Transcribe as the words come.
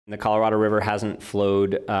The Colorado River hasn't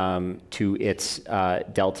flowed to its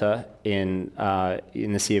delta in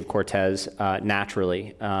the Sea of Cortez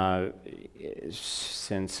naturally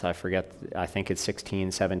since, I think it's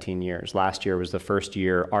 16, 17 years. Last year was the first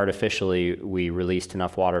year artificially we released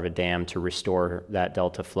enough water of a dam to restore that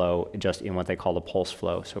delta flow just in what they call the pulse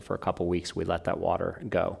flow. So for a couple weeks we let that water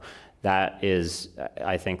go. That is,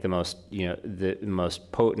 I think, the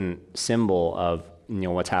most potent symbol of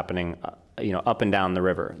what's happening up and down the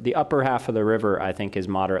river. The upper half of the river, I think, is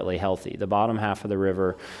moderately healthy. The bottom half of the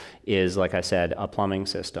river is, like I said, a plumbing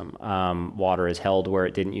system. Water is held where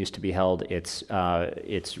it didn't used to be held. It's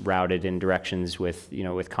routed in directions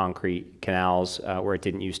with concrete canals where it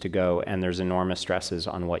didn't used to go, and there's enormous stresses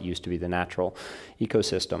on what used to be the natural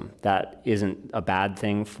ecosystem. That isn't a bad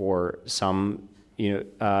thing for some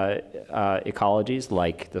ecologies,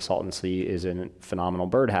 like the Salton Sea is a phenomenal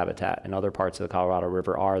bird habitat, and other parts of the Colorado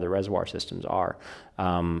River the reservoir systems are.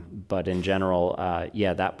 But in general,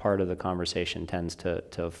 yeah, that part of the conversation tends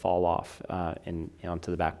to fall off and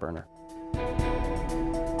onto the back burner.